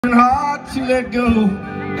Hard to let go.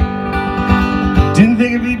 Didn't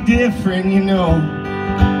think it'd be different, you know.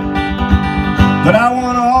 But I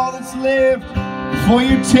want all that's left before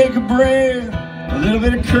you take a breath, a little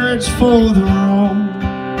bit of courage for the road.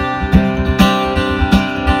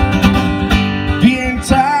 Being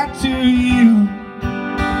tied to you,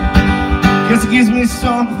 guess it gives me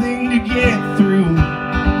something to get through.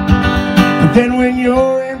 But then when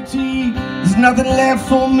you're empty, there's nothing left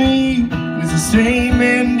for me. It's the same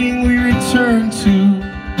ending we return to.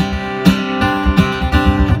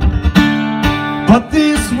 But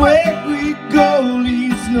this way we go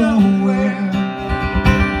leads nowhere.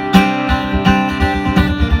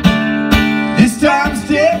 This time's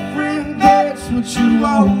different, that's what you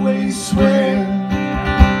always swear.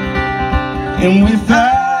 And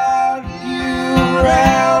without you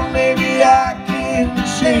around, maybe I can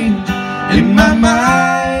change. In my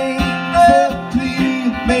mind felt clear,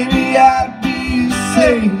 maybe I'd be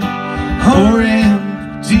safe. Or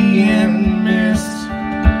empty and missed,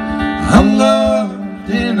 unloved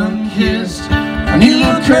and unkissed. I need a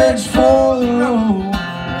little courage for the road.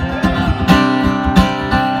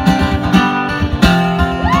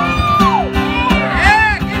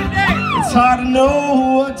 It's hard to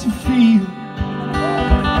know what to feel.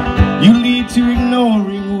 You lead to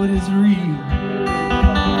ignoring what is real.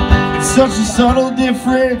 It's such a subtle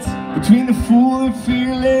difference between the fool and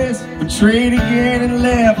fearless, betrayed again and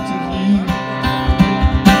left to heal.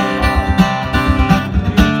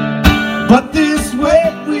 But this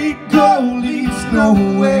way we go leads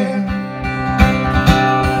nowhere.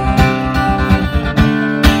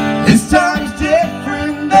 This time's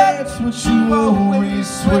different, that's what you always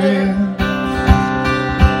swear.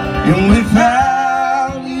 And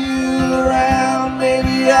without you around,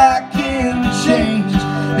 maybe I can change.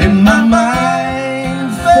 In my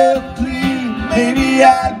mind felt clean, maybe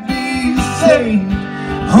I'd be saved.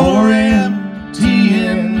 Or empty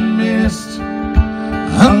and missed,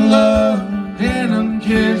 unloved and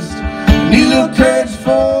unkissed. Need a little courage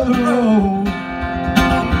for the road.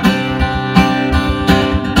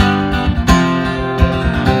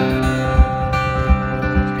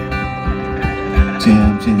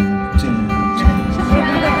 Jam, jam, jam, jam.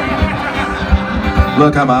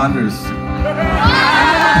 Look, I'm Anders.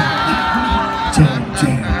 Jam,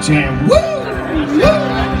 jam, jam. Woo! Woo!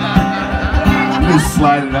 Just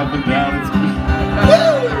slide it up and down. It's good.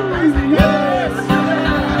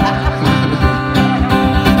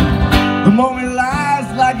 The moment lies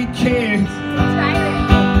like it cares.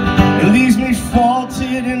 It leaves me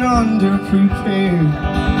faulted and underprepared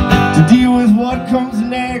to deal with what comes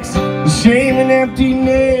next. The shame and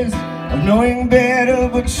emptiness of knowing better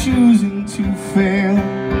but choosing to fail.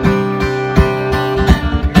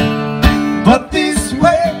 But this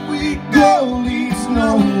way we go leads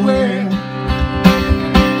nowhere.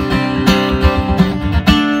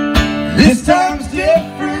 This time's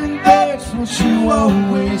different, that's what you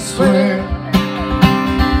always swear.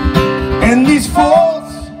 And these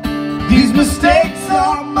faults, these mistakes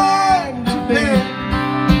are mine to bear.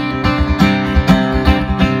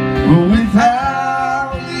 But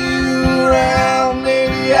without you around,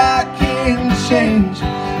 maybe I can change.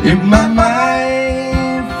 If my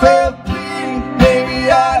mind felt clean, maybe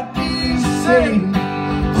I'd be safe.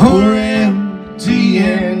 Or empty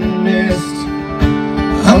and missed,